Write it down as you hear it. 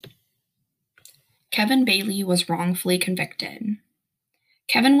Kevin Bailey was wrongfully convicted.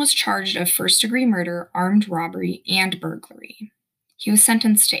 Kevin was charged of first-degree murder, armed robbery, and burglary. He was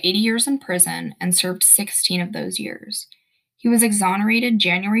sentenced to 80 years in prison and served 16 of those years. He was exonerated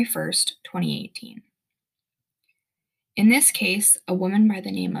January 1st, 2018. In this case, a woman by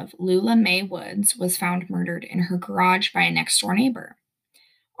the name of Lula Mae Woods was found murdered in her garage by a next-door neighbor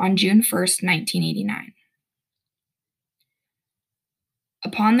on June 1st, 1989.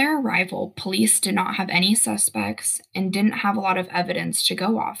 Upon their arrival, police did not have any suspects and didn't have a lot of evidence to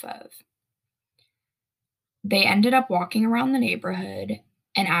go off of. They ended up walking around the neighborhood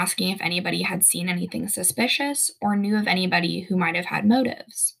and asking if anybody had seen anything suspicious or knew of anybody who might have had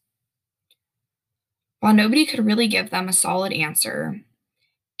motives. While nobody could really give them a solid answer,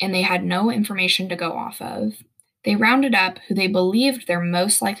 and they had no information to go off of, they rounded up who they believed their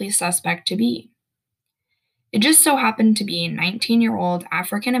most likely suspect to be. It just so happened to be 19-year-old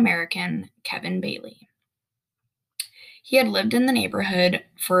African-American Kevin Bailey. He had lived in the neighborhood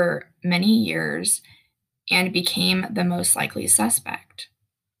for many years and became the most likely suspect.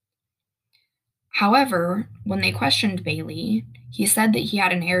 However, when they questioned Bailey, he said that he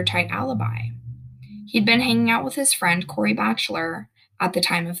had an airtight alibi. He'd been hanging out with his friend Corey Batchelor at the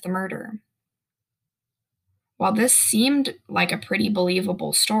time of the murder. While this seemed like a pretty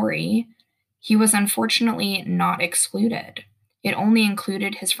believable story, he was unfortunately not excluded. It only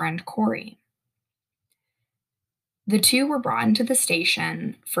included his friend Corey. The two were brought into the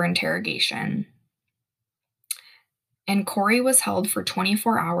station for interrogation, and Corey was held for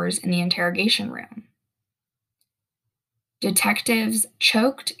 24 hours in the interrogation room. Detectives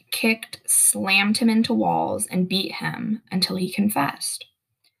choked, kicked, slammed him into walls, and beat him until he confessed.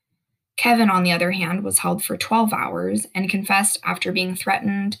 Kevin, on the other hand, was held for 12 hours and confessed after being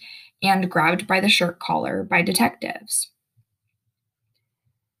threatened and grabbed by the shirt collar by detectives.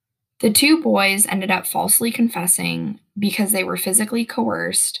 The two boys ended up falsely confessing because they were physically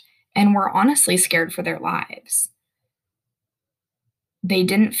coerced and were honestly scared for their lives. They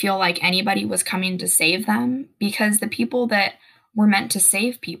didn't feel like anybody was coming to save them because the people that were meant to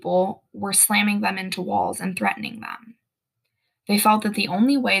save people were slamming them into walls and threatening them. They felt that the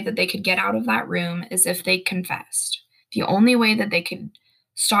only way that they could get out of that room is if they confessed. The only way that they could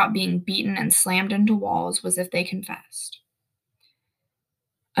stop being beaten and slammed into walls was if they confessed.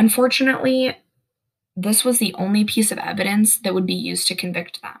 Unfortunately, this was the only piece of evidence that would be used to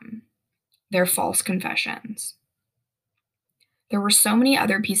convict them, their false confessions. There were so many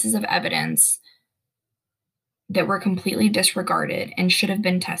other pieces of evidence that were completely disregarded and should have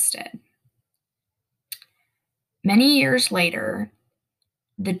been tested. Many years later,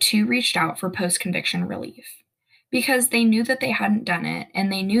 the two reached out for post-conviction relief because they knew that they hadn't done it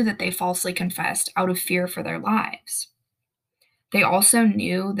and they knew that they falsely confessed out of fear for their lives. They also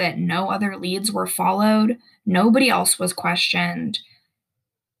knew that no other leads were followed, nobody else was questioned,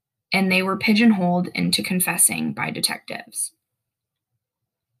 and they were pigeonholed into confessing by detectives.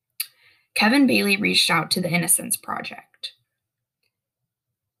 Kevin Bailey reached out to the Innocence Project.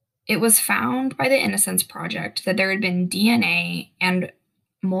 It was found by the Innocence Project that there had been DNA and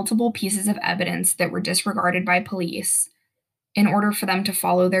multiple pieces of evidence that were disregarded by police in order for them to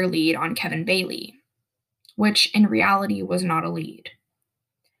follow their lead on Kevin Bailey, which in reality was not a lead.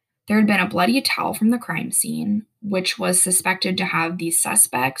 There had been a bloody towel from the crime scene, which was suspected to have the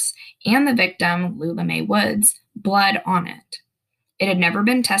suspects and the victim, Lula Mae Woods, blood on it. It had never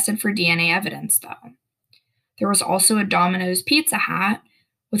been tested for DNA evidence, though. There was also a Domino's pizza hat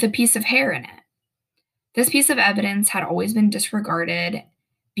with a piece of hair in it. This piece of evidence had always been disregarded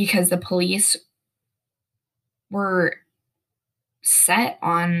because the police were set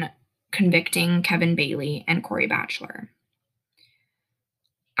on convicting Kevin Bailey and Corey Batchelor.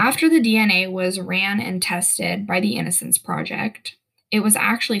 After the DNA was ran and tested by the Innocence Project, it was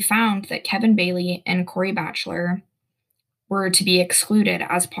actually found that Kevin Bailey and Corey Batchelor were to be excluded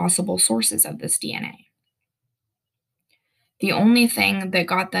as possible sources of this DNA. The only thing that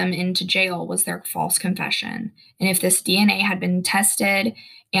got them into jail was their false confession, and if this DNA had been tested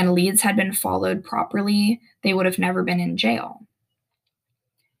and leads had been followed properly, they would have never been in jail.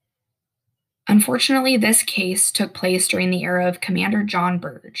 Unfortunately, this case took place during the era of Commander John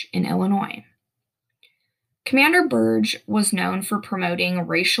Burge in Illinois. Commander Burge was known for promoting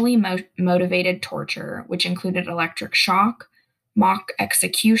racially motivated torture, which included electric shock, mock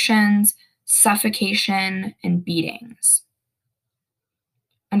executions, suffocation, and beatings.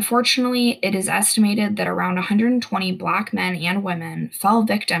 Unfortunately, it is estimated that around 120 Black men and women fell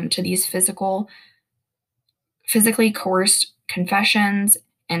victim to these physically coerced confessions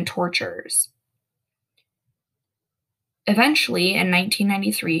and tortures. Eventually, in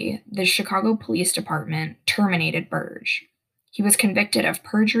 1993, the Chicago Police Department terminated Burge. He was convicted of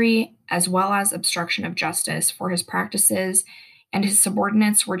perjury as well as obstruction of justice for his practices, and his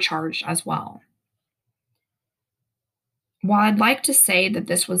subordinates were charged as well. While I'd like to say that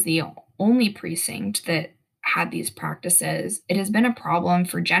this was the only precinct that had these practices, it has been a problem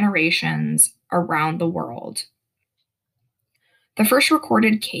for generations around the world. The first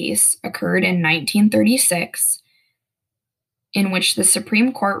recorded case occurred in 1936, in which the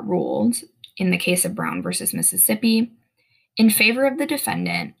Supreme Court ruled, in the case of Brown versus Mississippi, in favor of the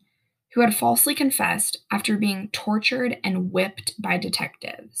defendant who had falsely confessed after being tortured and whipped by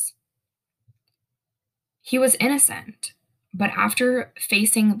detectives. He was innocent, but after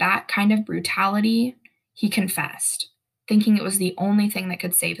facing that kind of brutality, he confessed, thinking it was the only thing that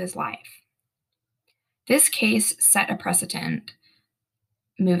could save his life. This case set a precedent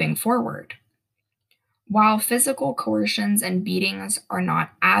moving forward. While physical coercions and beatings are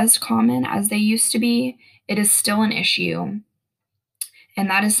not as common as they used to be, it is still an issue, and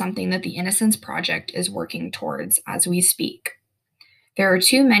that is something that the Innocence Project is working towards as we speak. There are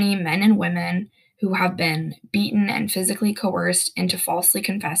too many men and women who have been beaten and physically coerced into falsely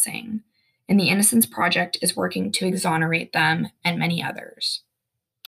confessing, and the Innocence Project is working to exonerate them and many others.